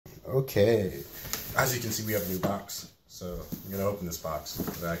Okay, as you can see, we have a new box. So I'm gonna open this box.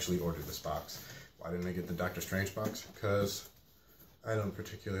 I actually ordered this box. Why didn't I get the Doctor Strange box? Because I don't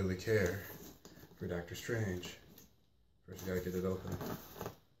particularly care for Doctor Strange. First, you gotta get it open.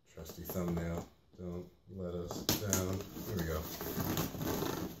 Trusty thumbnail. Don't let us down. Here we go.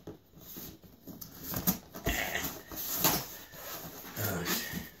 Okay,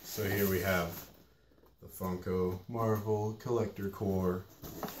 so here we have the Funko Marvel Collector Core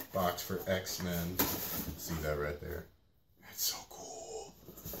box for X-Men. See that right there? That's so cool.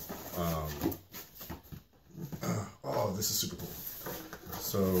 Oh, this is super cool.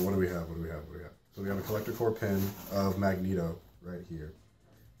 So what do we have? So we have a Collector Core pin of Magneto right here.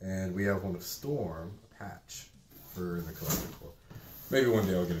 And we have one of Storm, a patch for the Collector Core. Maybe one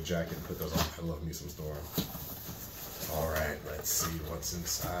day I'll get a jacket and put those on. I love me some Storm. Alright, let's see what's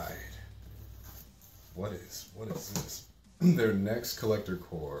inside. What is this? Their next Collector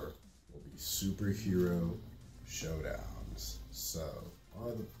Core will be Superhero Showdowns. So,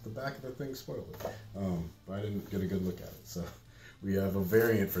 the back of the thing spoiled it. But I didn't get a good look at it. So, we have a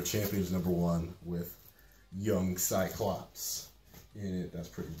variant for Champions #1 with young Cyclops in it. That's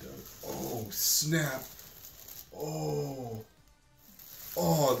pretty dope. Oh, snap. Oh,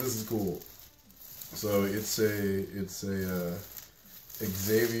 this is cool. So it's a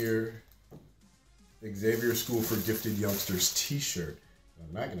Xavier School for Gifted Youngsters t-shirt.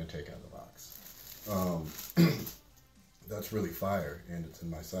 I'm not gonna take out the box. That's really fire, and it's in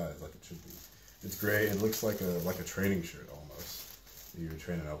my size like it should be. It's gray. It looks like a training shirt almost. If you're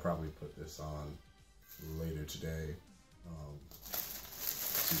training, I'll probably put this on later today.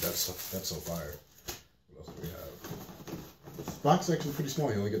 See, that's so fire. What else do we have? This box is actually pretty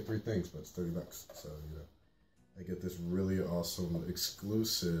small. You only get 3 things, but it's $30. So you know, I get this really awesome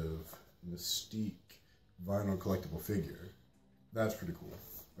exclusive Mystique vinyl collectible figure. That's pretty cool.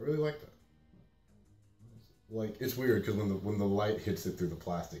 I really like that. Like, it's weird because when the light hits it through the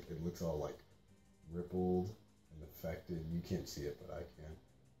plastic, it looks all like rippled and affected. You can't see it, but I can.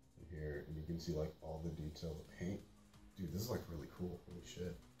 From here, and you can see like all the detail, the paint. Dude, this is like really cool. Holy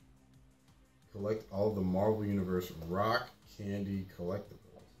shit. Collect all the Marvel Universe rock candy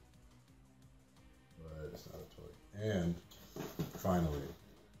collectibles. But it's not a toy. And finally,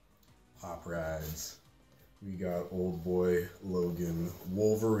 Pop Rides. We got old boy Logan,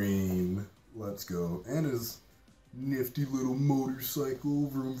 Wolverine. Let's go. And his nifty little motorcycle.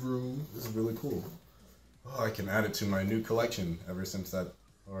 Vroom vroom. This is really cool. Oh, I can add it to my new collection ever since that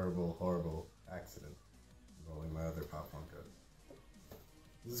horrible accident involving my other Pop Funkos.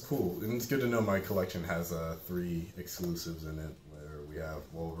 This is cool. And it's good to know my collection has 3 exclusives in it, where we have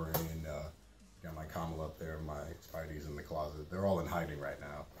Wolverine, got my Kamala up there, my Spidey's in the closet. They're all in hiding right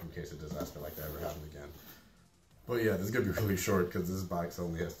now, in case a disaster like that ever happened again. But yeah, this is going to be really short, because this box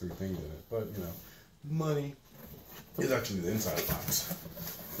only has 3 things in it. But, you know, money is actually the inside box.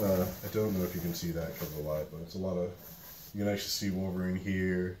 I don't know if you can see that because of the light, but it's a lot of... You can actually see Wolverine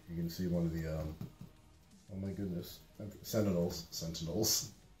here. You can see one of the, oh my goodness,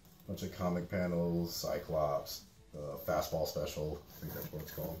 Sentinels. Bunch of comic panels, Cyclops, Fastball Special, I think that's what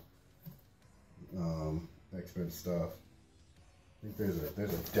it's called. X-Men stuff. I think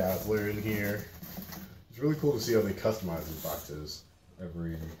there's a Dazzler in here. It's really cool to see how they customize these boxes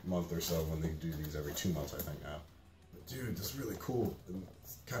every month or so, when they do these every 2 months, I think now. But dude, this is really cool. And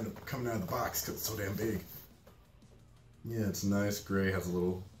it's kind of coming out of the box because it's so damn big. Yeah, it's nice gray, has a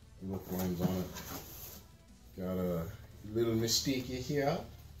little flames on it. Got a little Mystique here.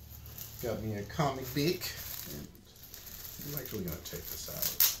 Got me a comic book. And I'm actually gonna take this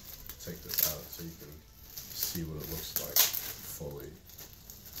out. Take this out so you can see what it looks like fully.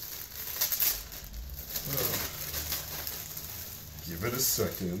 Give it a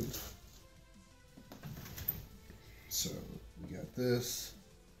second. So we got this.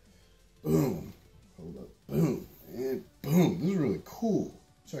 Boom. Hold up. Boom. And boom. This is really cool.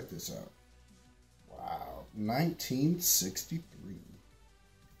 Check this out. Wow. 1963.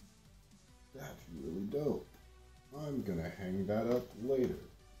 That's really dope. I'm gonna hang that up later.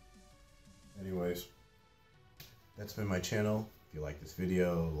 Anyways, that's been my channel. If you like this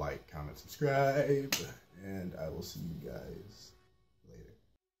video, like, comment, subscribe, and I will see you guys